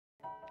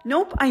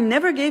Nope, I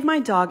never gave my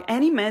dog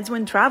any meds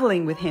when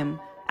traveling with him.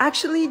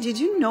 Actually, did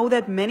you know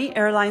that many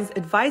airlines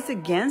advise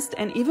against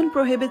and even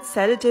prohibit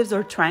sedatives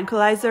or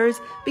tranquilizers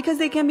because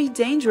they can be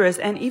dangerous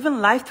and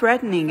even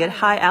life-threatening at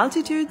high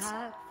altitudes?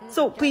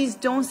 So please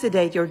don't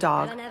sedate your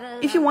dog.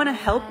 If you want to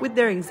help with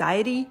their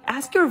anxiety,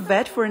 ask your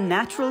vet for a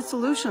natural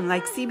solution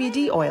like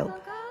CBD oil.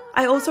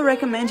 I also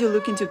recommend you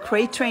look into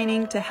crate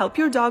training to help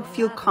your dog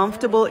feel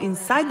comfortable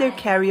inside their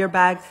carrier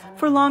bag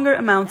for longer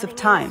amounts of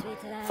time.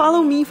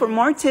 Follow me for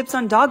more tips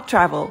on dog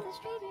travel.